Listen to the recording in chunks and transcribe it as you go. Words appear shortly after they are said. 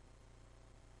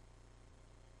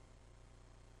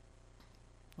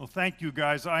Well, thank you,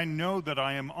 guys. I know that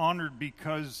I am honored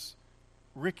because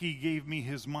Ricky gave me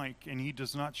his mic, and he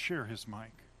does not share his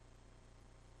mic.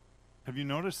 Have you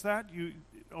noticed that?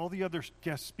 All the other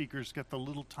guest speakers get the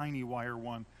little tiny wire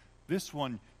one. This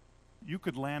one, you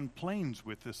could land planes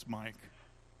with this mic.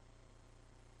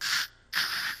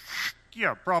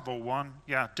 Yeah, Bravo 1.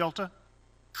 Yeah, Delta.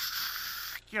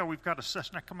 Yeah, we've got a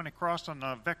Cessna coming across on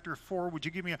Vector 4. Would you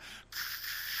give me a...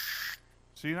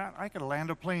 See that? I could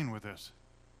land a plane with this.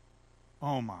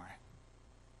 Oh, my.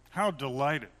 How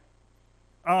delighted.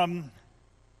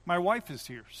 My wife is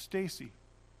here, Stacy.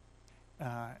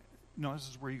 No, this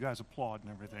is where you guys applaud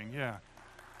and everything, yeah.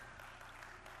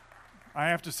 I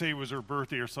have to say it was her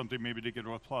birthday or something, maybe to get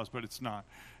applause, but it's not.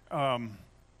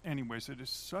 Anyways, it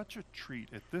is such a treat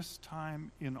at this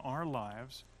time in our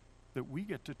lives that we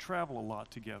get to travel a lot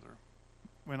together.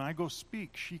 When I go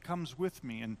speak, she comes with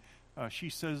me, and she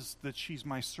says that she's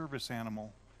my service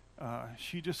animal.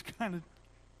 She just kind of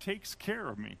takes care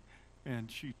of me,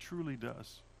 and she truly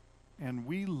does. And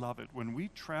we love it. When we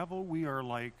travel, we are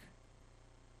like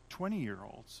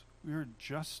 20-year-olds. We are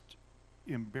just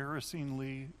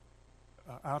embarrassingly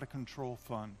out of control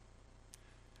fun.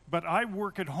 But I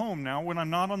work at home now. When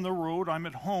I'm not on the road, I'm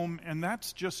at home, and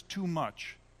that's just too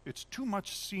much. It's too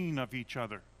much seeing of each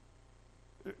other.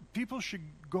 People should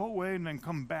go away and then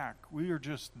come back. We are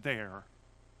just there.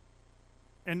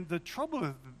 And the trouble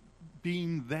with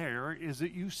being there is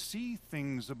that you see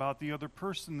things about the other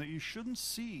person that you shouldn't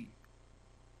see.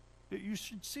 You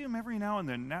should see them every now and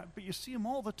then, but you see them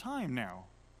all the time now.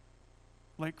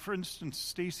 Like, for instance,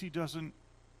 Stacy doesn't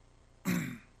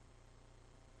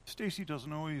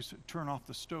always turn off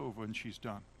the stove when she's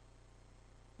done.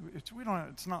 It's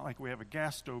not like we have a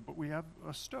gas stove, but we have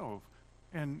a stove,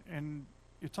 and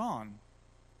it's on.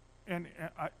 And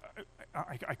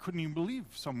I couldn't even believe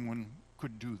someone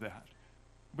could do that.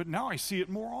 But now I see it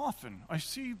more often. I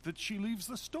see that she leaves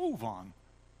the stove on.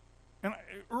 And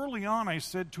early on I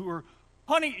said to her,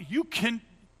 honey, you're going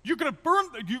to burn,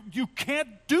 you can't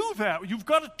do that. You've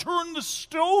got to turn the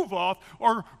stove off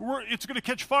or it's going to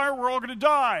catch fire, we're all going to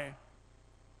die.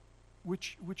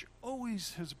 Which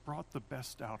always has brought the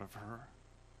best out of her.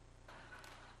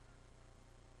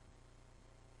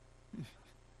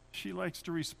 She likes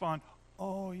to respond,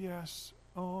 oh yes.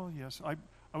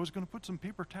 I was going to put some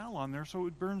paper towel on there so it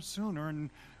would burn sooner and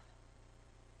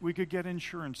we could get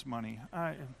insurance money.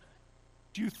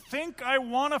 Do you think I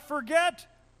want to forget?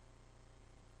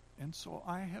 And so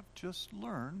I have just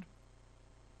learned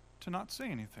to not say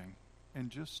anything and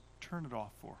just turn it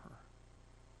off for her,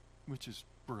 which is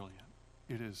brilliant.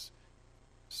 It has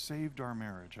saved our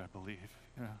marriage, I believe.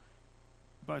 Yeah.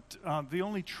 But the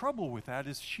only trouble with that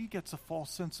is she gets a false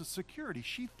sense of security.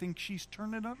 She thinks she's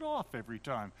turning it off every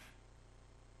time.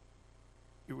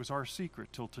 It was our secret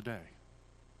till today.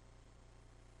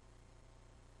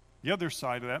 The other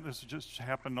side of that, this just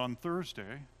happened on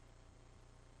Thursday.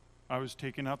 I was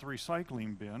taking out the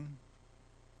recycling bin.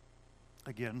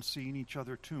 Again, seeing each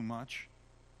other too much.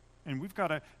 And we've got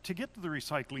to get to the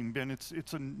recycling bin, it's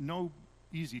a no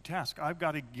easy task. I've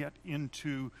got to get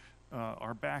into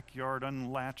our backyard,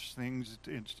 unlatch things.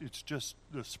 It's just,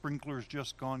 the sprinkler's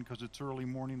just gone because it's early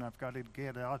morning. I've got to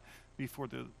get out before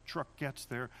the truck gets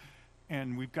there.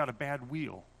 And we've got a bad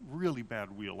wheel, really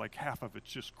bad wheel, like half of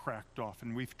it's just cracked off.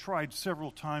 And we've tried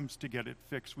several times to get it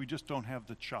fixed. We just don't have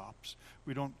the chops.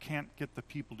 Can't get the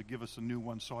people to give us a new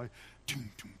one. So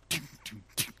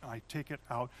I take it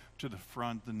out to the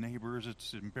front, the neighbors,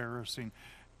 it's embarrassing.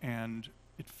 And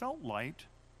it felt light,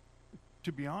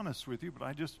 to be honest with you,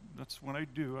 but that's what I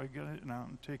do. I get it out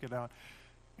and take it out.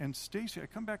 And Stacy, I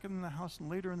come back in the house, and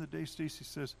later in the day, Stacy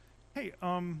says, hey,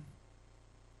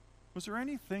 was there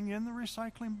anything in the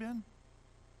recycling bin?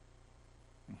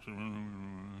 I said, I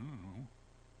don't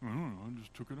know. I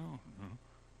just took it out.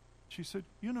 She said,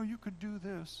 you could do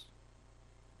this.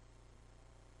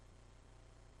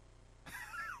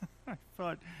 I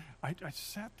thought, I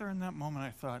sat there in that moment,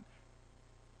 I thought,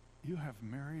 you have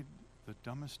married the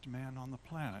dumbest man on the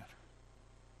planet.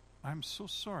 I'm so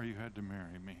sorry you had to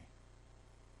marry me.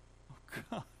 Oh,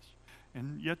 gosh.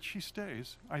 And yet she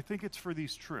stays. I think it's for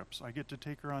these trips. I get to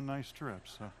take her on nice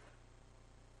trips. So.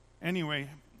 Anyway,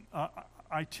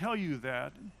 I tell you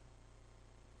that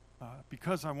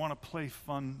because I want to play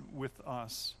fun with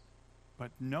us,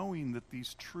 but knowing that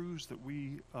these truths that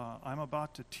I'm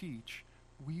about to teach,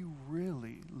 we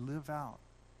really live out.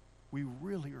 We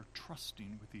really are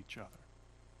trusting with each other.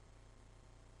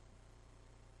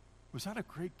 Was that a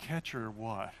great catch or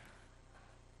what?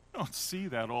 I don't see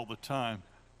that all the time.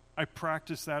 I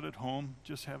practice that at home,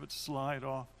 just have it slide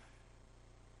off.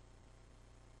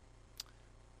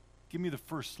 Give me the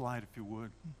first slide, if you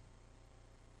would.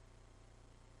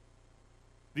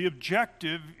 The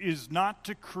objective is not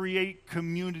to create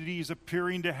communities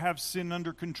appearing to have sin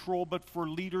under control, but for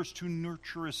leaders to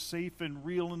nurture a safe and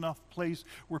real enough place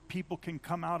where people can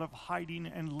come out of hiding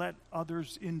and let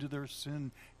others into their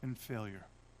sin and failure.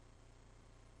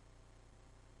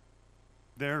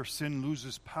 There, sin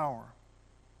loses power,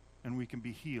 and we can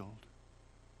be healed,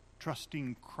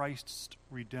 trusting Christ's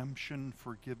redemption,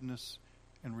 forgiveness,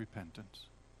 and repentance.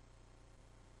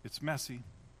 It's messy,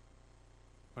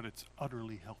 but it's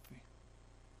utterly healthy.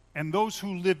 And those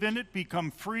who live in it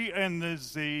become free, and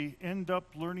as they end up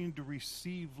learning to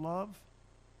receive love,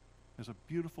 as a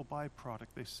beautiful byproduct,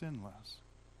 they sin less.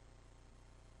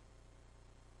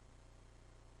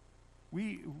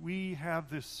 We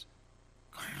have this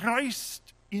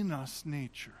Christ in us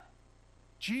nature.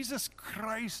 Jesus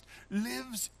Christ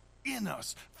lives in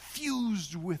us,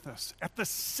 fused with us at the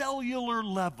cellular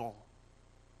level.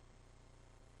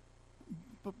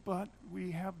 But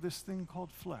we have this thing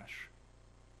called flesh.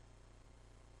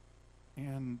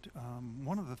 And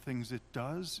one of the things it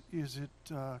does is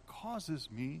it causes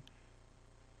me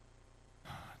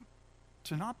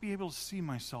to not be able to see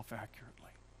myself accurately.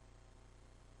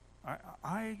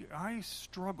 I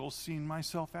struggle seeing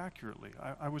myself accurately.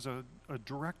 I was a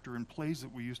director in plays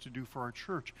that we used to do for our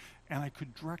church, and I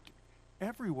could direct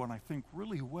everyone, I think,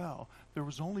 really well. There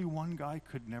was only one guy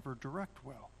could never direct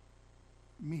well.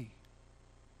 Me.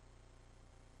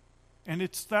 And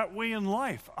it's that way in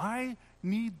life. I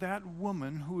need that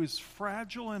woman who is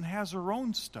fragile and has her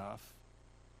own stuff.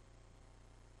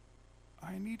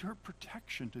 I need her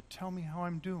protection to tell me how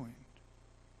I'm doing.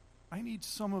 I need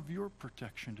some of your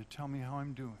protection to tell me how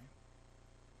I'm doing.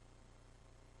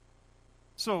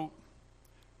 So,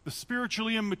 the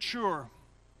spiritually immature,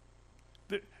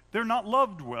 they're not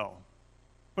loved well.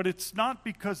 But it's not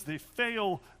because they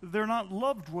fail. They're not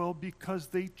loved well because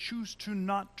they choose to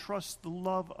not trust the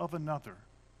love of another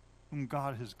whom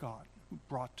God has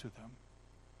brought to them.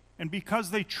 And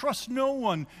because they trust no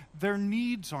one, their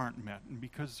needs aren't met. And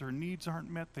because their needs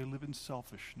aren't met, they live in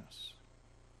selfishness.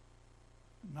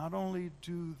 Not only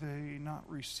do they not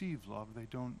receive love, they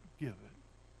don't give it.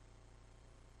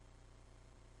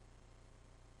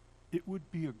 It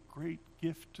would be a great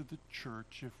gift to the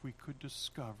church if we could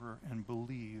discover and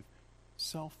believe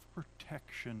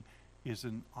self-protection is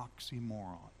an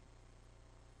oxymoron.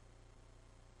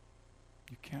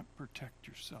 You can't protect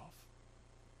yourself.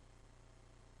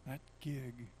 That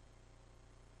gig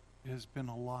has been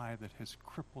a lie that has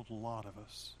crippled a lot of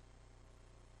us.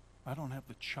 I don't have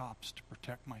the chops to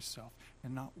protect myself,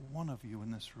 and not one of you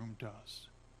in this room does.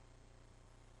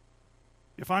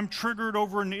 If I'm triggered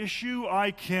over an issue,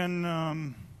 I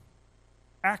can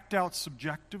act out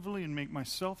subjectively and make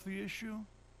myself the issue.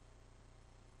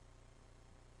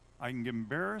 I can get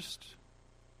embarrassed,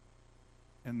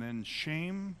 and then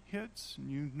shame hits,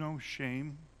 and you know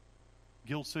shame.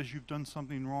 Guilt says you've done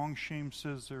something wrong. Shame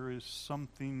says there is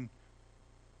something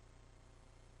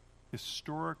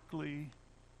historically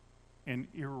and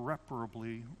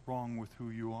irreparably wrong with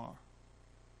who you are.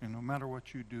 And no matter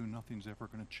what you do, nothing's ever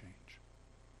going to change.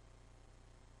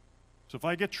 So if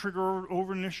I get triggered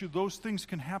over an issue, those things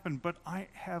can happen. But I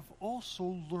have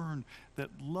also learned that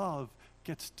love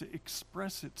gets to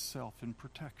express itself in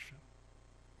protection.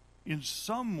 In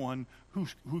someone who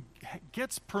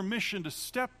gets permission to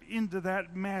step into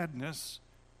that madness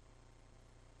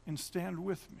and stand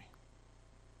with me.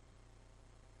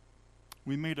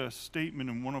 We made a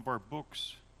statement in one of our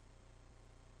books.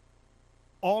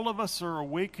 All of us are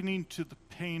awakening to the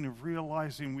pain of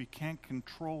realizing we can't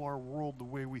control our world the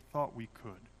way we thought we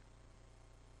could.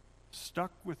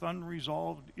 Stuck with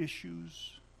unresolved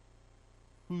issues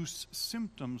whose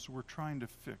symptoms we're trying to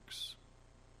fix.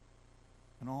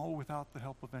 And all without the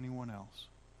help of anyone else.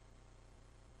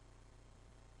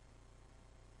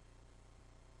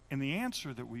 And the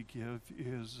answer that we give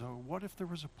is, what if there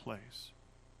was a place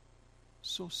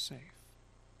so safe,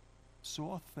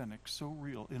 so authentic, so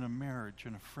real, in a marriage,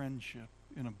 in a friendship,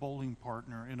 in a bowling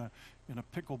partner, in a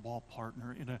pickleball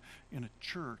partner, in a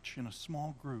church, in a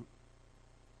small group,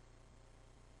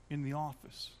 in the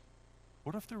office?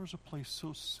 What if there was a place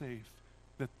so safe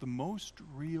that the most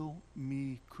real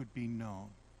me could be known?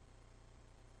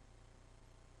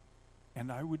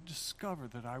 And I would discover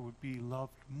that I would be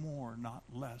loved more, not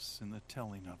less, in the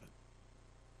telling of it.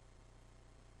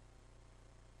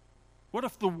 What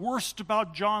if the worst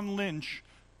about John Lynch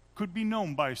could be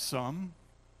known by some,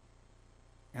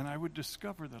 and I would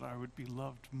discover that I would be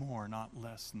loved more, not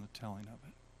less, in the telling of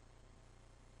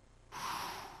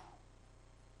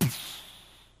it?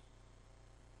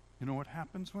 You know what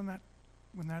happens when that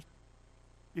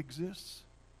exists,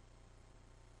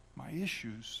 my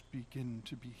issues begin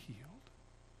to be healed.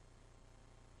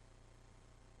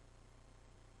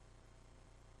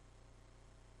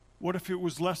 What if it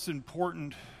was less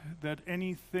important that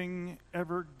anything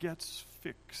ever gets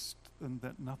fixed than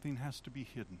that nothing has to be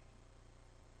hidden?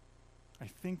 I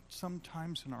think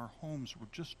sometimes in our homes we're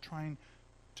just trying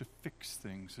to fix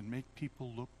things and make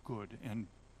people look good and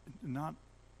not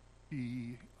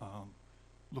be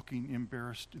looking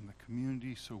embarrassed in the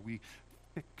community, so we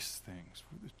fix things.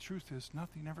 The truth is,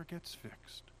 nothing ever gets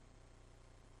fixed.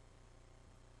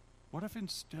 What if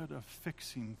instead of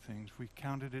fixing things, we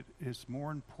counted it as more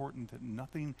important that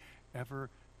nothing ever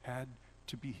had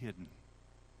to be hidden?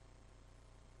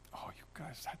 Oh, you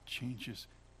guys, that changes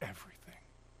everything.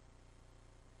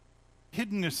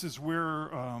 Hiddenness is where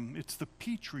it's the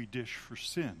petri dish for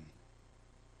sin.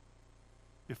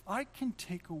 If I can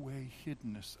take away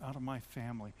hiddenness out of my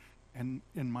family, and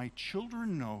my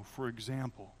children know, for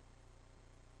example,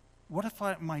 what if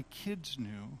my kids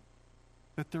knew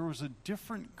that there was a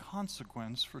different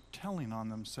consequence for telling on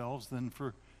themselves than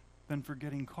for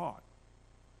getting caught?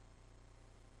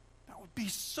 That would be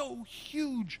so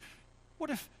huge. What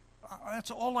if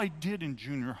that's all I did in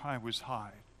junior high was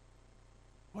hide?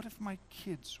 What if my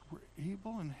kids were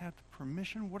able and had the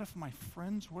permission? What if my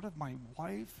friends, what if my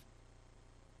wife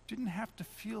didn't have to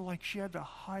feel like she had to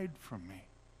hide from me?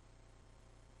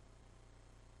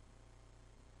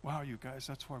 Wow, you guys,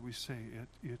 that's why we say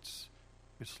it's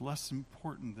less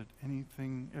important that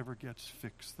anything ever gets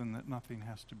fixed than that nothing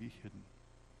has to be hidden.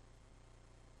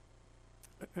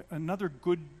 Another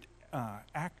good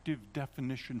active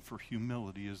definition for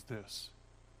humility is this.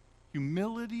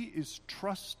 Humility is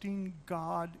trusting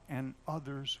God and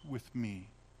others with me.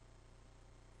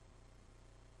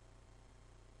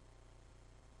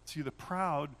 See, the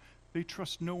proud, they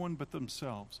trust no one but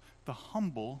themselves. The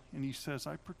humble, and he says,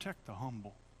 I protect the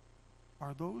humble,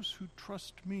 are those who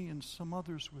trust me and some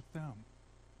others with them.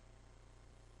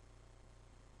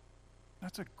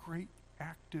 That's a great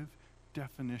active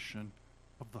definition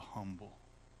of the humble.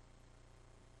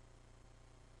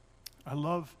 I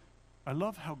love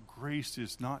how grace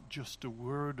is not just a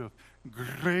word of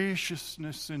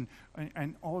graciousness and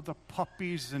all the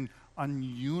puppies and on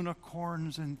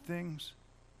unicorns and things.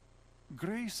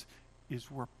 Grace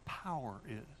is where power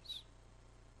is.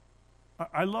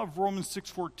 I love Romans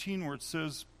 6:14 where it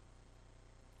says,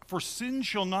 for sin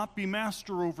shall not be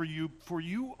master over you, for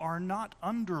you are not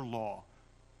under law.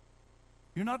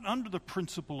 You're not under the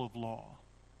principle of law.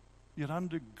 You're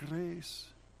under grace.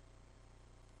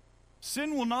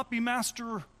 Sin will not be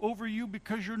master over you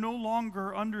because you're no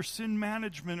longer under sin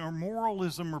management or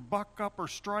moralism or buck up or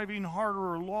striving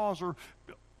harder or laws or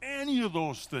any of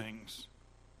those things.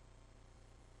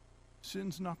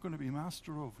 Sin's not going to be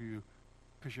master over you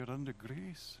because you're under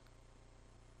grace.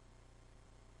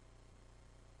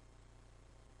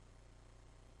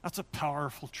 That's a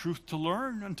powerful truth to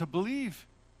learn and to believe,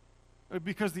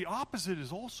 because the opposite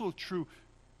is also true.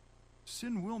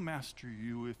 Sin will master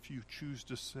you if you choose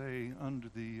to say under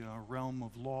the realm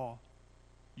of law.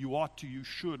 You ought to, you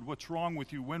should. What's wrong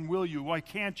with you? When will you? Why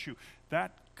can't you?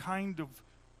 That kind of,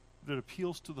 that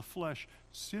appeals to the flesh,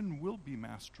 sin will be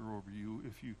master over you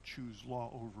if you choose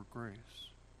law over grace.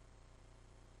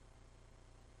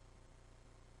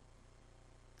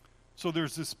 So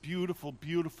there's this beautiful,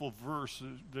 beautiful verse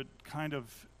that kind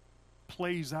of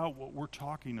plays out what we're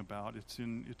talking about. It's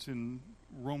in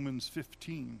Romans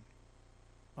 15.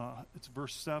 It's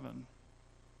verse 7.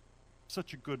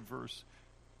 Such a good verse.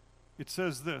 It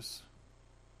says this,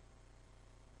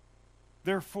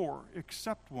 therefore,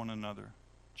 accept one another,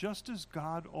 just as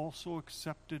God also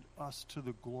accepted us to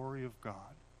the glory of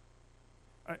God.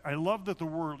 I love that the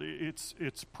word, it's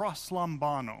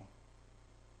proslambano.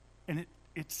 And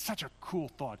it's such a cool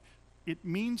thought. It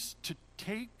means to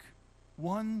take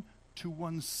one to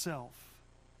oneself.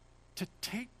 To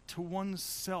take to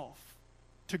oneself.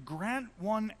 To grant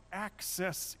one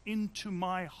access into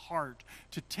my heart,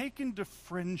 to take into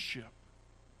friendship.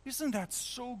 Isn't that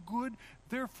so good?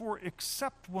 Therefore,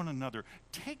 accept one another.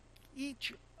 Take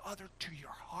each other to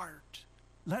your heart.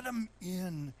 Let them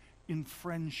in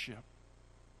friendship.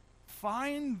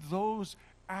 Find those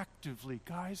actively.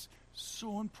 Guys,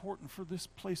 so important for this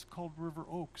place called River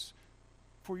Oaks,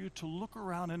 for you to look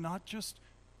around and not just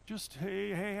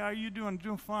hey, how you doing?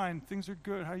 Doing fine. Things are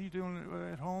good. How you doing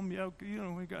at home? Yeah,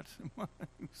 we got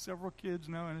several kids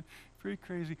now, and it's pretty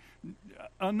crazy.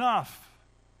 Enough.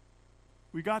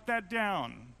 We got that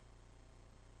down.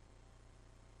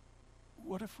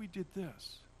 What if we did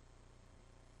this?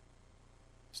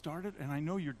 Started, and I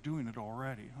know you're doing it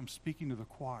already. I'm speaking to the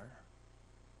choir.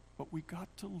 but we got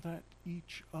to let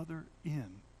each other in,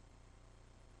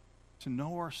 to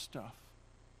know our stuff,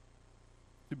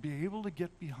 to be able to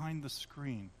get behind the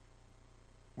screen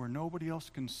where nobody else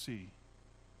can see,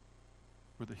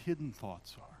 where the hidden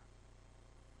thoughts are,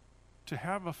 to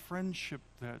have a friendship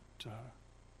that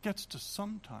gets to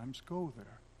sometimes go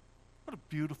there. What a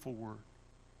beautiful word.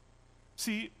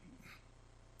 See,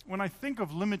 when I think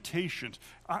of limitations,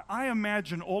 I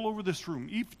imagine all over this room,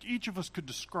 each of us could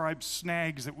describe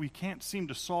snags that we can't seem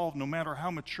to solve no matter how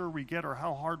mature we get or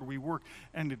how hard we work,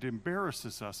 and it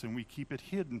embarrasses us and we keep it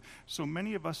hidden. So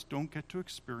many of us don't get to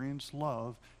experience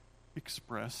love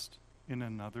expressed in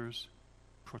another's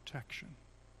protection.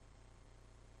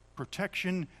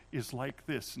 Protection is like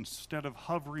this. Instead of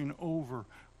hovering over,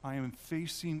 I am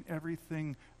facing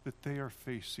everything that they are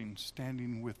facing,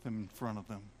 standing with them in front of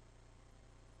them.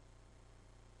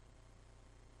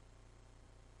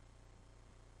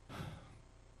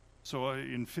 So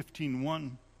in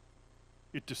 15:1,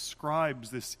 it describes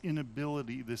this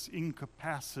inability, this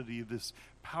incapacity, this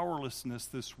powerlessness,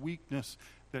 this weakness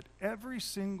that every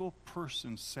single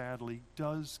person, sadly,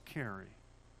 does carry.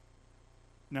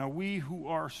 Now, we who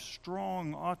are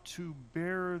strong ought to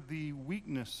bear the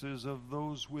weaknesses of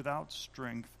those without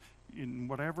strength in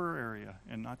whatever area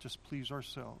and not just please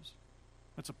ourselves.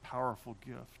 That's a powerful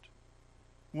gift.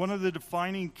 One of the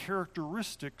defining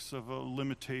characteristics of a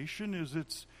limitation is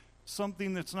it's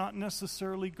something that's not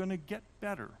necessarily going to get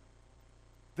better.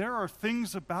 There are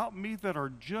things about me that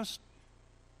are just,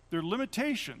 they're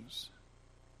limitations,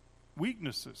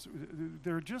 weaknesses.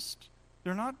 They're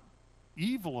not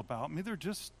evil about me. They're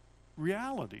just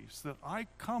realities that I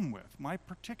come with. My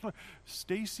particular,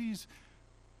 Stacy's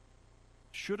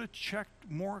should have checked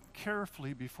more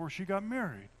carefully before she got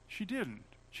married. She didn't.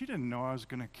 She didn't know I was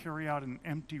going to carry out an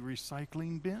empty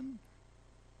recycling bin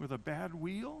with a bad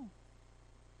wheel.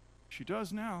 She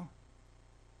does now.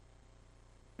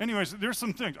 Anyways, there's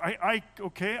some things.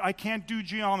 I can't do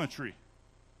geometry.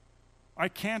 I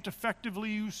can't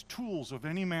effectively use tools of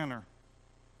any manner.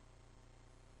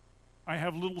 I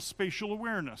have little spatial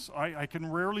awareness. I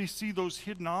can rarely see those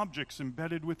hidden objects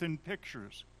embedded within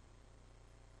pictures.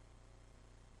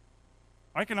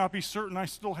 I cannot be certain I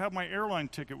still have my airline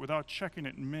ticket without checking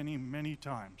it many, many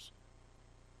times.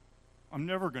 I'm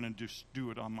never going to just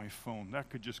do it on my phone. That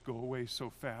could just go away so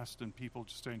fast and people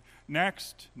just saying,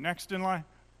 next in line.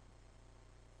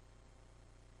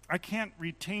 I can't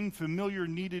retain familiar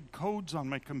needed codes on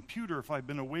my computer if I've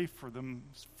been away for them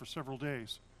for several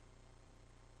days.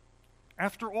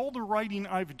 After all the writing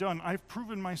I've done, I've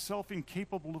proven myself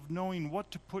incapable of knowing what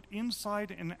to put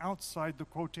inside and outside the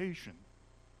quotation.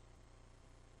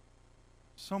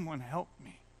 Someone help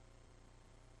me.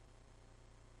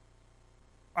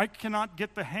 I cannot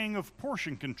get the hang of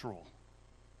portion control.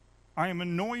 I am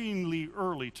annoyingly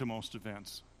early to most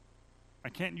events. I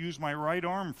can't use my right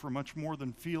arm for much more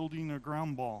than fielding a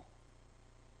ground ball.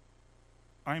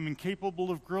 I am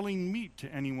incapable of grilling meat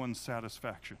to anyone's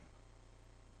satisfaction.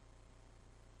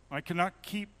 I cannot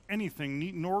keep anything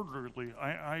neat and orderly.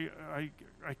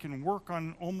 I can work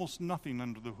on almost nothing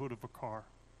under the hood of a car.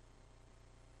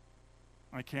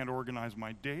 I can't organize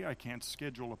my day, I can't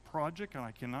schedule a project, and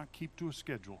I cannot keep to a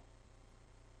schedule.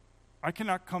 I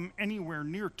cannot come anywhere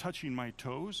near touching my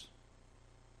toes.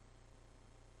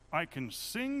 I can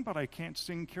sing, but I can't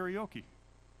sing karaoke.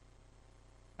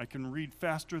 I can read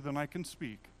faster than I can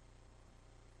speak.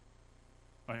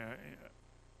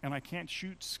 And I can't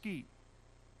shoot skeet.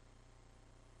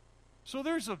 So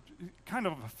there's a kind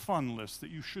of a fun list that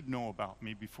you should know about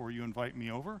me before you invite me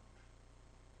over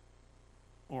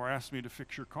or ask me to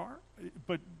fix your car.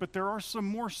 But there are some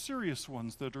more serious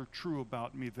ones that are true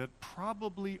about me that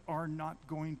probably are not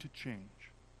going to change.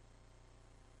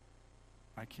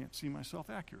 I can't see myself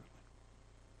accurately.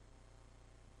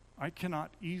 I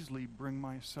cannot easily bring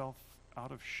myself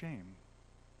out of shame.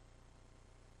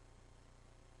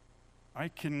 I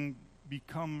can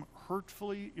become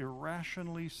hurtfully,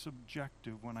 irrationally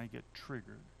subjective when I get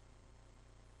triggered.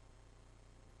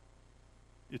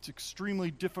 It's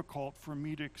extremely difficult for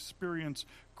me to experience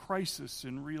crisis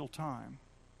in real time.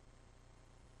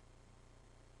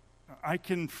 I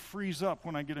can freeze up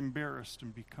when I get embarrassed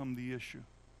and become the issue.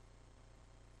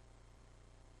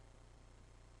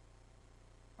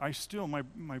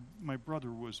 My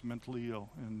brother was mentally ill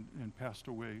and passed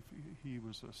away. He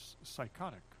was a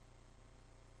psychotic.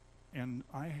 And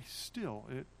I still,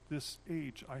 at this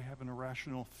age, I have an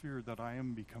irrational fear that I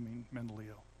am becoming mentally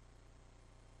ill.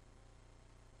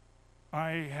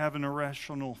 I have an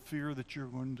irrational fear that you're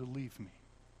going to leave me.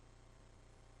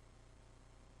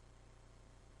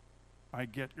 I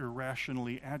get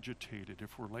irrationally agitated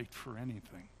if we're late for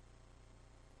anything.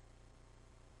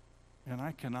 and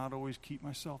I cannot always keep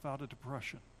myself out of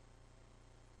depression.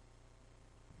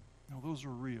 Now, those are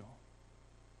real.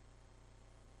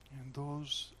 And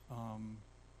those,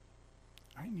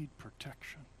 I need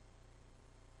protection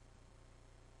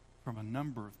from a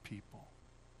number of people.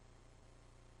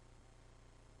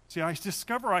 See, I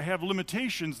discover I have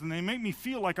limitations, and they make me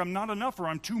feel like I'm not enough or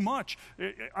I'm too much.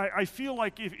 I feel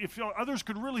like if others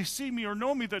could really see me or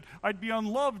know me, that I'd be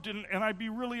unloved and I'd be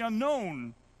really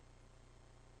unknown.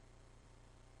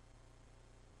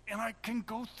 And I can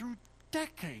go through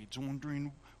decades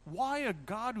wondering why a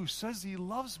God who says he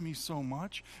loves me so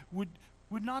much would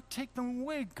not take them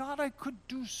away. God, I could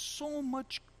do so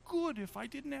much good if I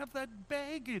didn't have that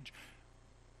baggage.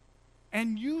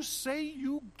 And you say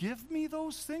you give me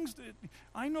those things?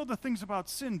 I know the things about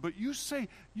sin, but you say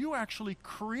you actually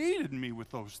created me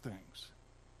with those things.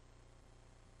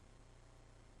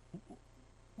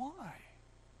 Why?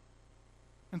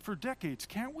 And for decades,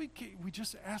 can't we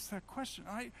just ask that question?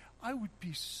 I would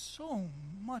be so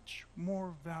much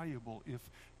more valuable if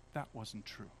that wasn't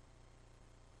true.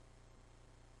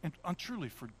 And truly,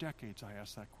 for decades, I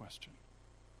asked that question.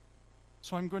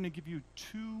 So I'm going to give you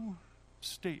two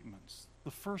statements.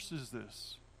 The first is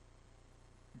this: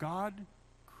 God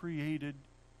created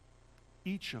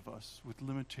each of us with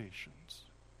limitations.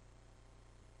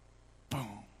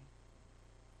 Boom.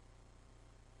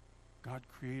 God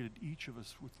created each of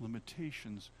us with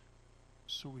limitations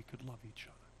so we could love each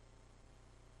other.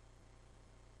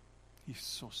 He's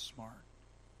so smart.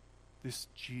 This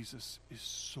Jesus is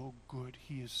so good.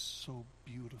 He is so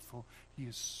beautiful. He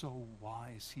is so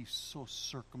wise. He's so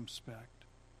circumspect.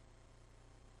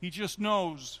 He just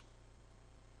knows.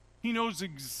 He knows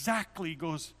exactly. He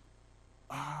goes,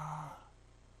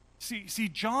 See,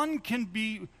 John can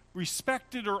be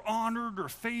respected or honored or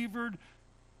favored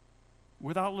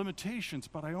without limitations,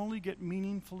 but I only get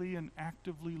meaningfully and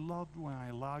actively loved when I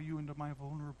allow you into my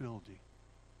vulnerability.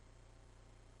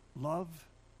 Love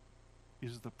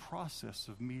is the process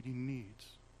of meeting needs.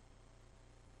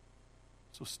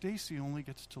 So Stacy only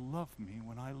gets to love me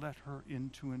when I let her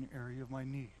into an area of my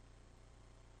need.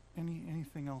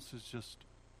 Anything else is just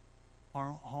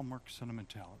hallmark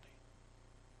sentimentality.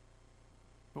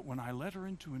 But when I let her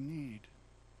into a need,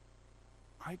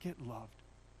 I get loved,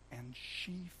 and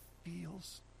she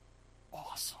feels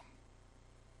awesome.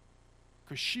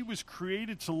 Because she was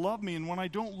created to love me, and when I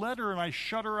don't let her and I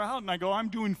shut her out and I go, I'm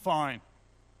doing fine,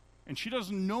 and she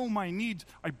doesn't know my needs,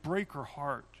 I break her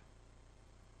heart.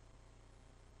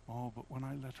 Oh, but when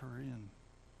I let her in,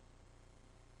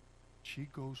 she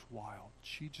goes wild.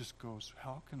 She just goes,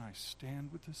 how can I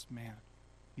stand with this man?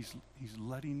 He's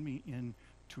letting me in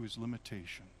to his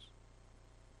limitations.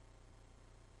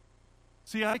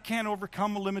 See, I can't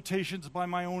overcome limitations by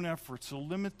my own efforts. A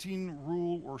limiting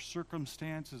rule or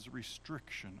circumstance is a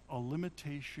restriction. A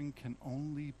limitation can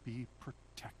only be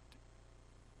protected.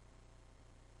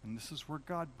 And this is where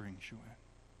God brings you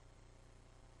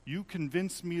in. You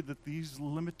convince me that these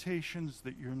limitations,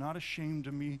 that you're not ashamed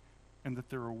of me, and that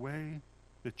they're a way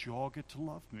that you all get to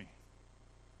love me.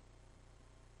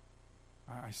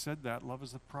 I said that. Love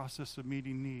is the process of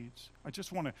meeting needs. I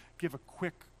just want to give a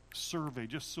quick survey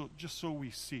just so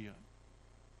we see it.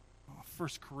 1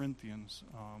 Corinthians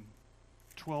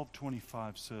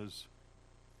 12:25 says,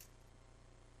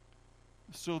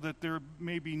 so that there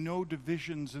may be no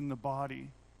divisions in the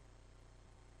body,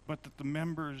 but that the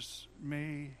members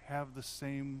may have the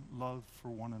same love for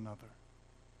one another.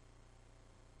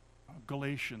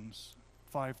 Galatians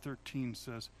 5:13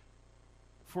 says,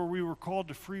 for we were called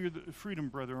to freedom,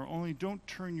 brethren, only don't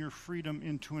turn your freedom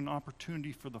into an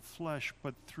opportunity for the flesh,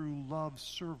 but through love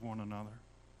serve one another.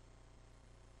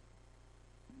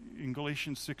 In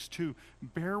Galatians 6:2,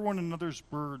 bear one another's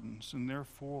burdens and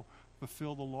therefore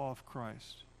fulfill the law of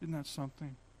Christ. Isn't that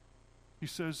something? He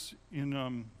says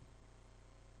in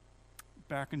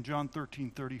back in John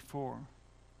 13:34,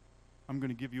 I'm going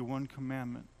to give you one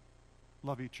commandment.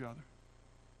 Love each other.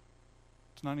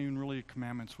 It's not even really a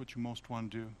commandment. It's what you most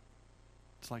want to do.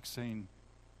 It's like saying,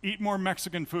 eat more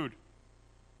Mexican food.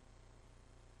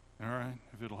 All right,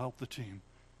 if it'll help the team.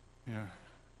 Yeah.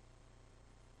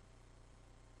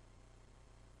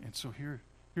 And so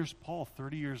here's Paul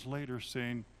 30 years later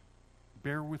saying,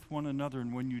 bear with one another,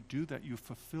 and when you do that, you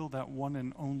fulfill that one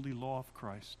and only law of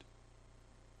Christ.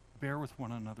 Bear with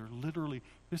one another. Literally,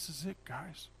 this is it,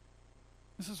 guys.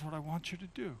 This is what I want you to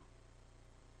do.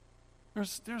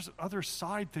 There's other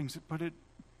side things, but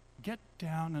get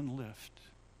down and lift.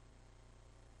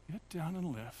 Get down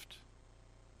and lift.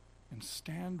 And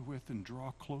stand with and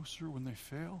draw closer when they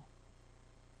fail.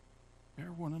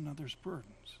 Bear one another's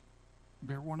burdens.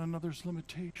 Bear one another's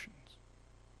limitations.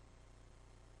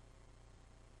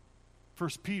 1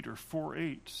 Peter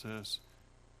 4:8 says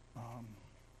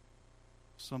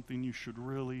something you should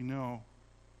really know.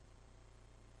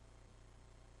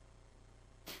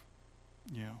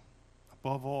 Yeah.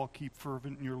 Above all, keep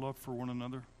fervent in your love for one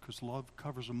another, because love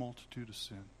covers a multitude of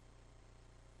sin.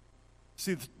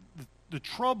 See, the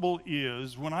trouble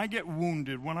is, when I get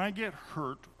wounded, when I get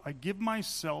hurt, I give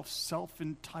myself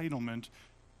self-entitlement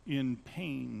in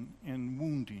pain and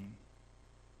wounding.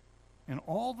 And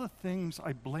all the things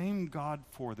I blame God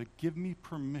for that give me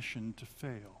permission to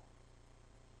fail.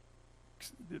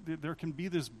 There can be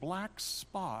this black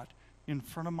spot in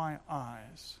front of my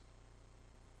eyes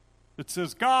that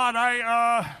says, God,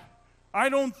 I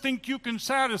don't think you can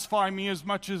satisfy me as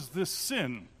much as this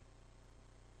sin.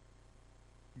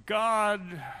 God,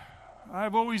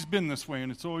 I've always been this way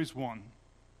and it's always won.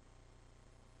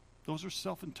 Those are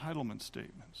self-entitlement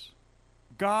statements.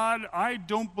 God, I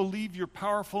don't believe you're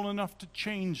powerful enough to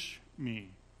change me.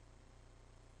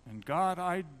 And God,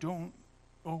 I don't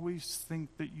always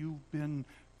think that you've been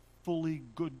fully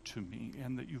good to me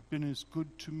and that you've been as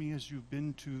good to me as you've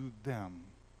been to them.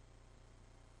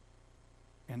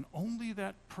 And only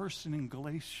that person in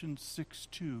Galatians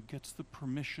 6:2 gets the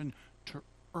permission to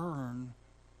earn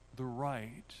the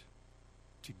right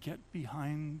to get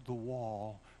behind the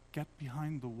wall, get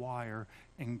behind the wire,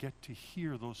 and get to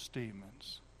hear those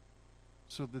statements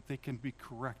so that they can be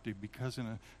corrected, because in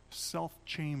a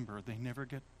self-chamber they never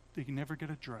get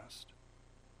addressed.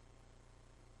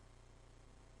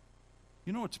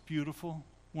 You know what's beautiful?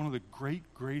 One of the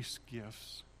great grace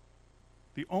gifts.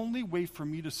 The only way for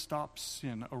me to stop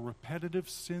sin, a repetitive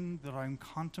sin that I'm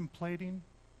contemplating,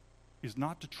 is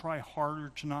not to try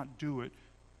harder to not do it,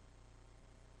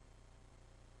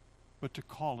 but to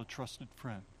call a trusted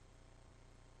friend.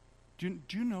 Do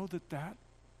you know that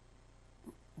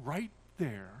right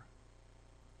there,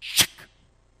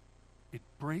 it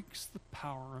breaks the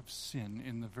power of sin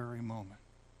in the very moment.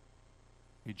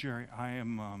 Hey Jerry,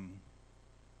 I'm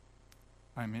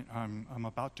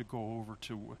about to go over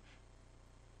to,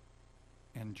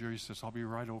 and Jerry says, I'll be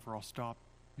right over, I'll stop.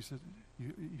 He said,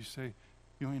 you say,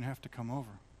 you don't even have to come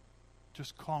over.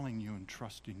 Just calling you and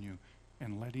trusting you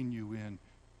and letting you in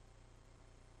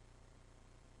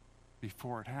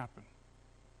before it happened.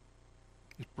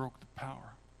 It broke the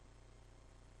power.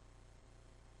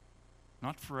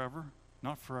 Not forever,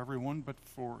 not for everyone, but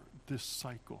for this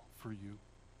cycle for you.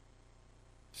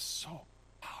 So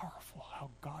powerful how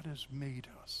God has made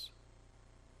us.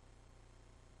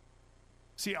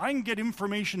 See, I can get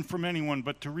information from anyone,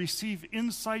 but to receive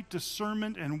insight,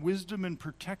 discernment, and wisdom and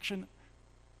protection,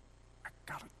 I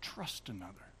gotta trust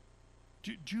another.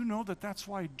 Do you know that that's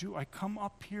why I do? I come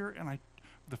up here and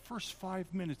the first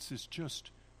 5 minutes is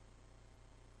just,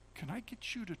 can I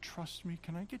get you to trust me?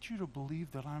 Can I get you to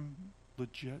believe that I'm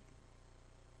legit?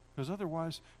 Because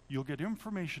otherwise, you'll get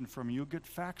information from me. You'll get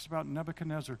facts about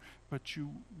Nebuchadnezzar, but you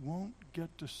won't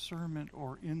get discernment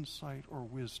or insight or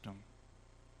wisdom.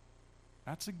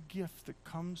 That's a gift that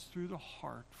comes through the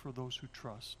heart for those who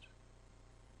trust.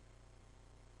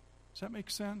 Does that make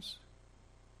sense?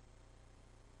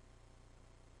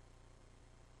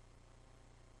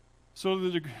 So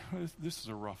this is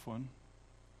a rough one.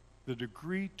 The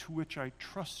degree to which I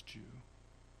trust you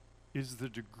is the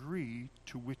degree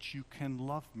to which you can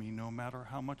love me no matter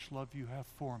how much love you have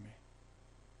for me.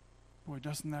 Boy,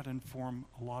 doesn't that inform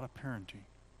a lot of parenting?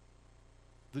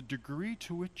 The degree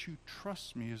to which you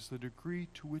trust me is the degree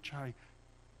to which I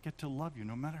get to love you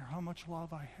no matter how much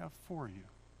love I have for you.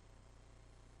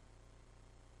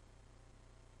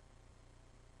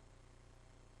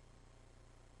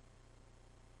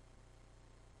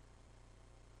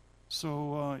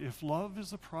 So if love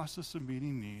is the process of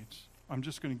meeting needs, I'm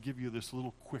just going to give you this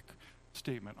little quick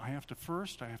statement. I have to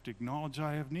acknowledge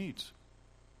I have needs.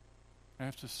 I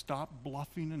have to stop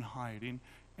bluffing and hiding,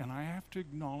 and I have to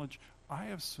acknowledge I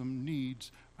have some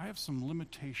needs, I have some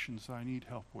limitations I need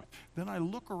help with. Then I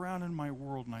look around in my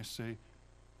world and I say,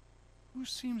 who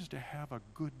seems to have a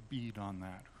good bead on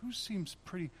that? Who seems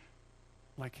pretty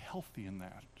healthy in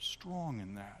that, strong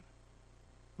in that?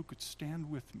 Who could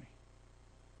stand with me?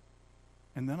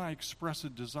 And then I express a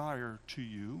desire to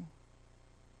you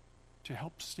to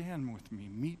help stand with me,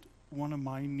 meet one of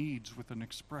my needs with an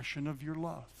expression of your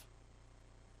love.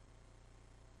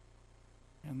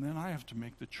 And then I have to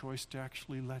make the choice to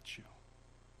actually let you.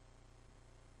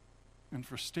 And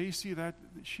for Stacy, that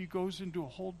she goes into a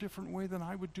whole different way than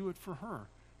I would do it for her.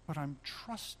 But I'm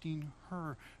trusting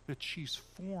her that she's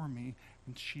for me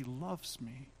and she loves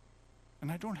me.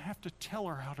 And I don't have to tell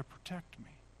her how to protect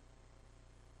me.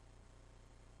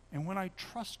 And when I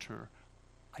trust her,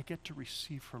 I get to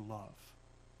receive her love.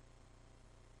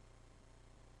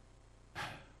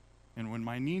 And when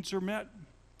my needs are met,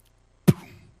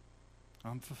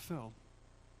 I'm fulfilled.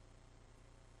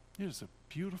 It is a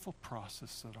beautiful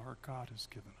process that our God has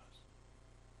given us.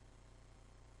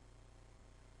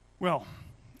 Well,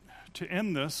 to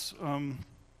end this,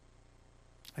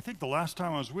 I think the last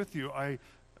time I was with you, I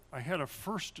had a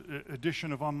first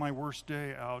edition of On My Worst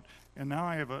Day out, and now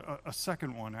I have a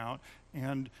second one out.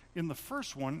 And in the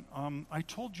first one, I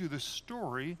told you the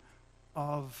story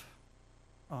of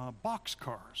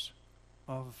boxcars,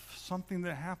 of something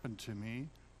that happened to me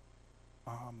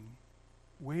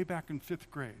way back in 5th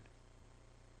grade,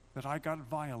 that I got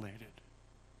violated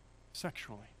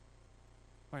sexually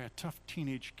by a tough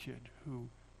teenage kid who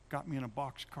got me in a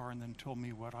boxcar and then told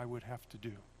me what I would have to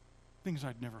do. Things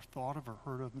I'd never thought of or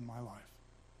heard of in my life.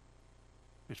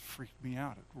 It freaked me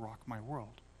out. It rocked my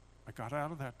world. I got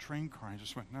out of that train car and I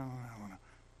just went, no,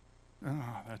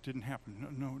 that didn't happen.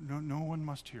 No one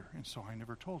must hear. And so I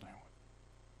never told anyone.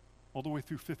 All the way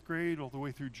through 5th grade, all the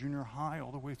way through junior high,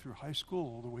 all the way through high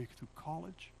school, all the way through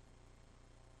college,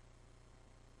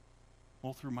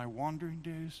 all through my wandering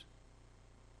days,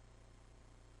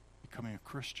 becoming a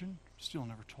Christian, still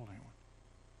never told anyone.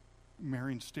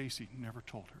 Marrying Stacy, never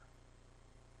told her.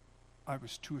 I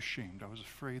was too ashamed. I was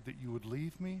afraid that you would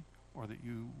leave me or that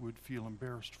you would feel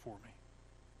embarrassed for me.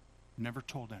 Never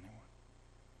told anyone.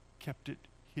 Kept it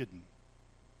hidden.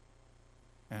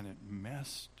 And it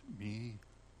messed me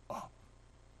up,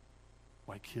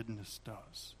 like hiddenness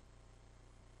does.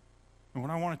 And what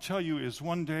I want to tell you is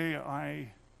one day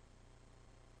I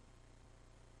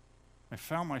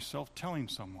found myself telling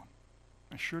someone.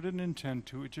 I sure didn't intend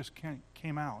to. It just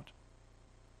came out.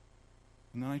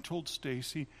 And then I told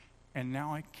Stacy, and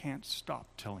now I can't stop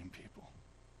telling people.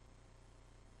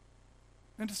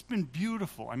 And it's been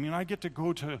beautiful. I mean, I get to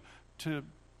go to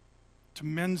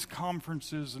men's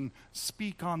conferences and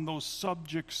speak on those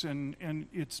subjects, and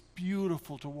it's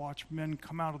beautiful to watch men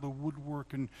come out of the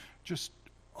woodwork and just,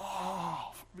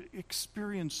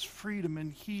 experience freedom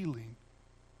and healing.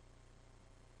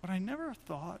 But I never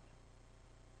thought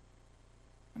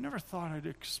I'd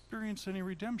experience any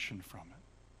redemption from it.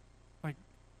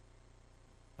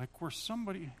 Like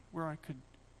where I could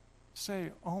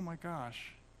say, oh my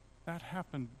gosh, that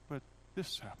happened, but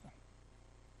this happened.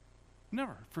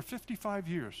 Never, for 55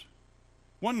 years.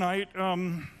 One night,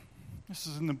 this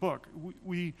is in the book,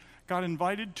 we got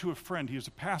invited to a friend. He was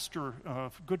a pastor, a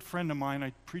good friend of mine.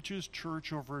 I preach at his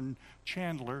church over in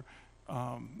Chandler,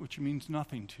 which means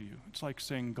nothing to you. It's like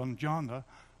saying Gunjanda,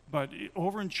 but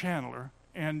over in Chandler.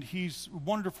 And he's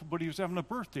wonderful, but he was having a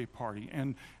birthday party.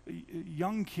 And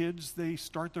young kids, they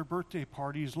start their birthday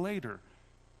parties later.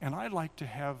 And I like to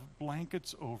have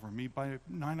blankets over me by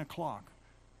 9 o'clock.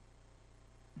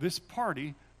 This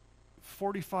party,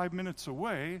 45 minutes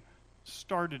away,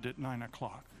 started at 9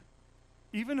 o'clock.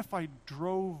 Even if I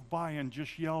drove by and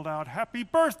just yelled out, "Happy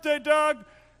birthday, Doug!"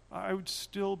 I would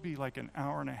still be like an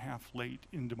hour and a half late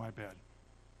into my bed.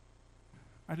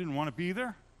 I didn't want to be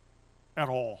there at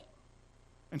all.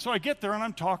 And so I get there and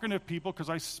I'm talking to people because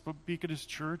I speak at his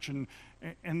church, and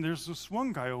there's this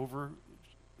one guy over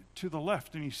to the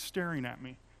left and he's staring at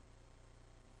me.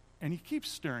 And he keeps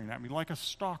staring at me like a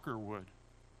stalker would.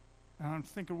 And I'm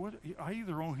thinking, what? I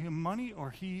either owe him money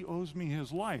or he owes me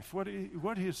his life. What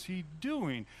is he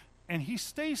doing? And he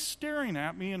stays staring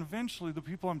at me, and eventually the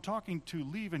people I'm talking to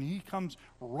leave, and he comes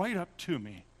right up to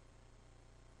me.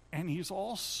 And he's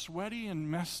all sweaty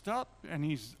and messed up, and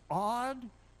he's odd.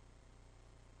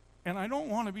 And I don't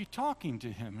want to be talking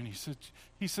to him. And he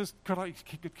says,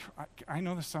 I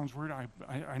know this sounds weird.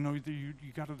 I know that you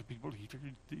got other people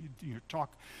you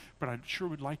talk, but I sure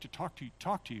would like to talk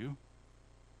to you.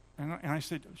 And I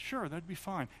said, sure, that'd be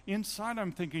fine. Inside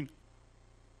I'm thinking,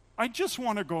 I just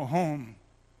want to go home.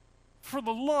 For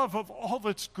the love of all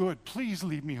that's good, please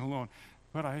leave me alone.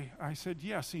 But I said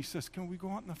yes. He says, can we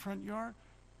go out in the front yard?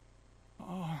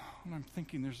 Oh, and I'm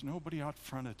thinking, there's nobody out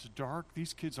front. It's dark.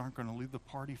 These kids aren't going to leave the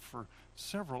party for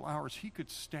several hours. He could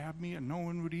stab me and no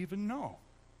one would even know.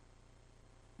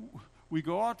 We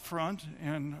go out front,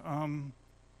 and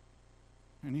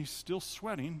he's still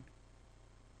sweating,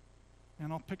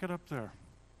 and I'll pick it up there.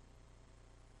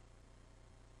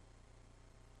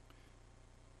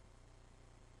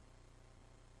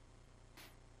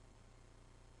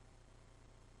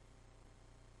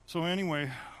 So anyway,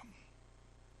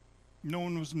 no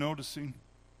one was noticing.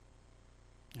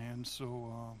 And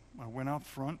so I went out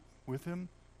front with him,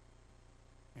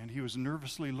 and he was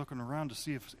nervously looking around to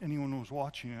see if anyone was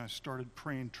watching, and I started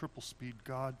praying triple speed,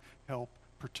 God, help,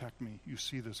 protect me. You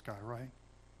see this guy, right?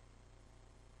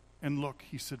 And look,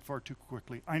 he said far too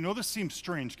quickly, I know this seems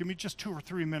strange. Give me just 2 or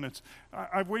 3 minutes.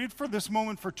 I've waited for this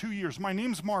moment for 2 years. My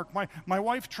name's Mark. My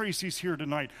wife Tracy's here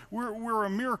tonight. We're a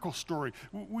miracle story.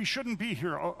 We shouldn't be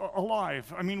here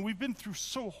alive. I mean, we've been through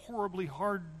so horribly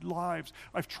hard lives.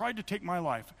 I've tried to take my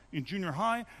life. In junior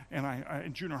high,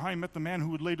 in junior high, I met the man who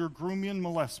would later groom me and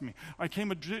molest me. I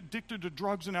became addicted to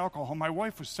drugs and alcohol. My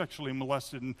wife was sexually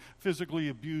molested and physically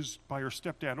abused by her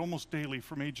stepdad almost daily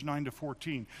from age 9 to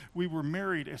 14. We were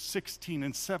married at 16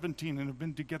 and 17 and have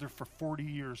been together for 40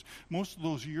 years. Most of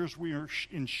those years we are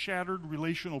in shattered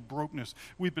relational brokenness.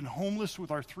 We've been homeless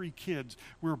with our 3 kids.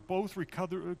 We're both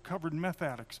recovered meth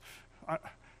addicts.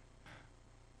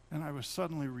 And I was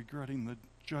suddenly regretting the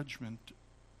judgment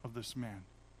of this man.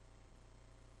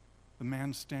 The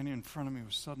man standing in front of me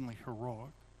was suddenly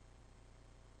heroic.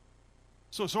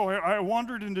 So I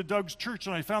wandered into Doug's church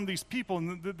and I found these people,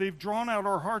 and they've drawn out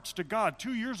our hearts to God.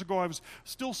 2 years ago, I was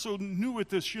still so new at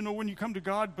this. You know, when you come to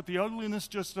God, but the ugliness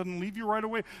just doesn't leave you right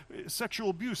away. Sexual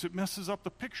abuse, it messes up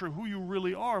the picture of who you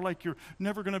really are, like you're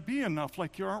never going to be enough,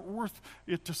 like you aren't worth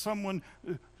it to someone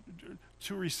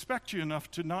to respect you enough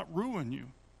to not ruin you.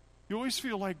 You always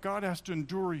feel like God has to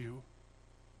endure you.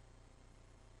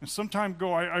 And some time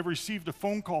ago, I received a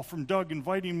phone call from Doug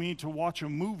inviting me to watch a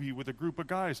movie with a group of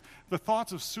guys. The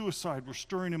thoughts of suicide were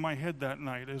stirring in my head that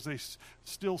night, as they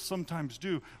still sometimes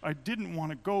do. I didn't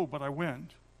want to go, but I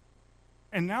went.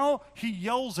 And now he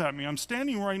yells at me. I'm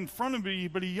standing right in front of me,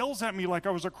 but he yells at me like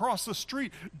I was across the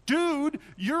street. Dude,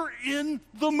 you're in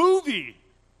the movie.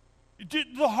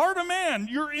 The Heart of Man,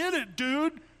 you're in it,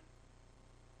 dude.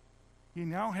 He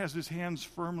now has his hands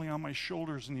firmly on my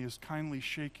shoulders, and he is kindly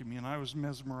shaking me, and I was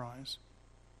mesmerized.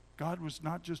 God was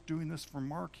not just doing this for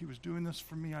Mark, he was doing this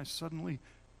for me. I suddenly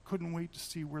couldn't wait to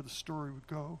see where the story would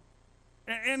go.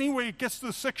 Anyway, it gets to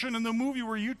the section in the movie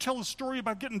where you tell a story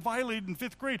about getting violated in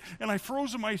 5th grade, and I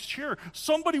froze in my chair.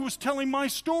 Somebody was telling my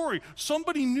story.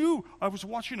 Somebody knew. I was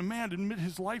watching a man admit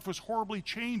his life was horribly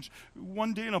changed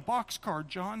one day in a boxcar.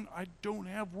 John, I don't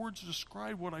have words to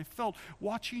describe what I felt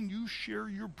watching you share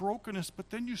your brokenness, but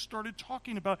then you started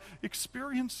talking about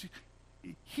experiencing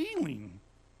healing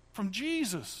from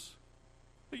Jesus.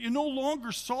 That you no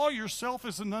longer saw yourself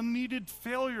as an unneeded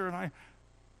failure, and I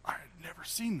had never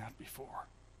seen that before.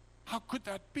 How could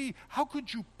that be? How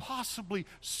could you possibly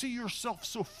see yourself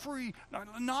so free?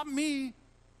 Not me.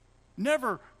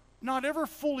 Never, not ever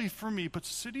fully for me, but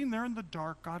sitting there in the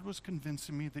dark, God was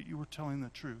convincing me that you were telling the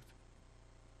truth.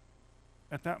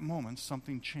 At that moment,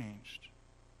 something changed,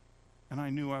 and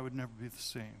I knew I would never be the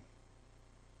same.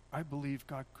 I believed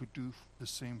God could do the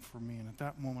same for me. And at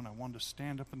that moment, I wanted to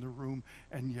stand up in the room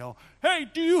and yell, hey,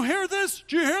 do you hear this?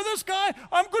 Do you hear this guy?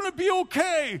 I'm going to be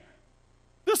okay.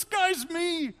 This guy's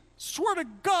me. Swear to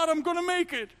God, I'm going to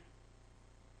make it.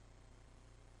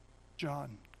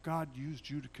 John, God used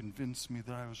you to convince me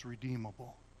that I was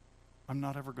redeemable. I'm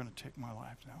not ever going to take my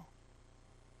life now.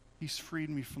 He's freed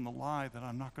me from the lie that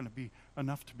I'm not going to be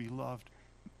enough to be loved.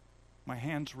 My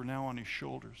hands were now on his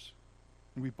shoulders.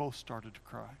 And we both started to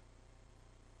cry.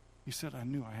 He said, I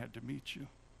knew I had to meet you.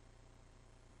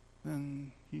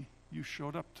 Then you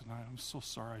showed up tonight. I'm so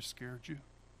sorry I scared you.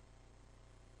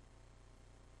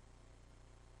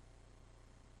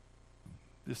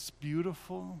 This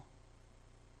beautiful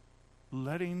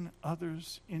letting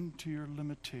others into your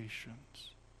limitations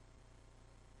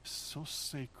is so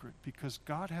sacred because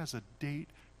God has a date,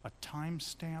 a time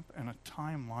stamp, and a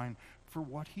timeline for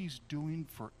what he's doing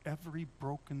for every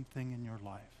broken thing in your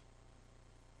life.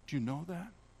 Do you know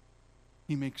that?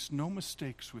 He makes no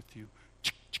mistakes with you.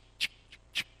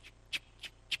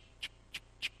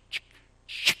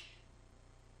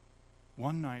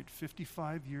 One night,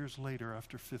 55 years later,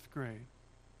 after 5th grade,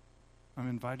 I'm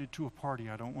invited to a party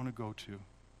I don't want to go to.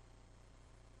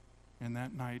 And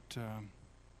that night,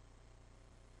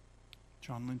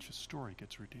 John Lynch's story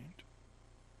gets redeemed.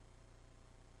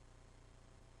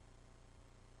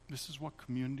 This is what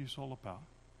community is all about.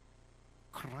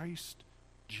 Christ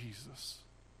Jesus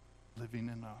living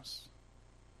in us.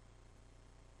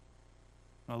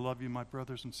 I love you, my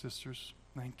brothers and sisters.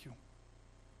 Thank you.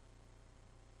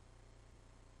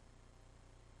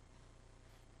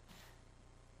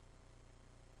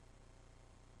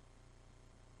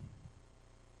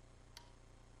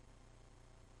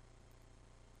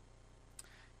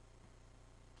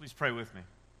 Please pray with me.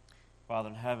 Father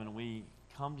in heaven, we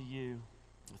come to you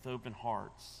with open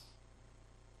hearts,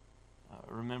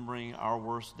 remembering our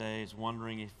worst days,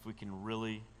 wondering if we can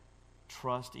really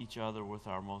trust each other with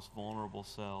our most vulnerable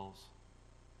selves.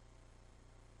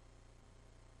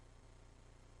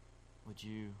 Would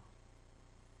you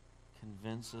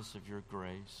convince us of your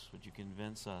grace? Would you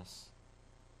convince us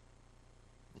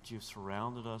that you've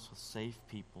surrounded us with safe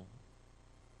people.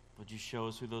 Would you show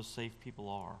us who those safe people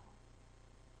are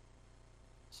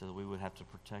so that we would have to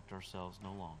protect ourselves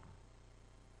no longer,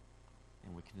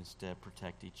 and we can instead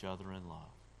protect each other in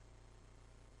love.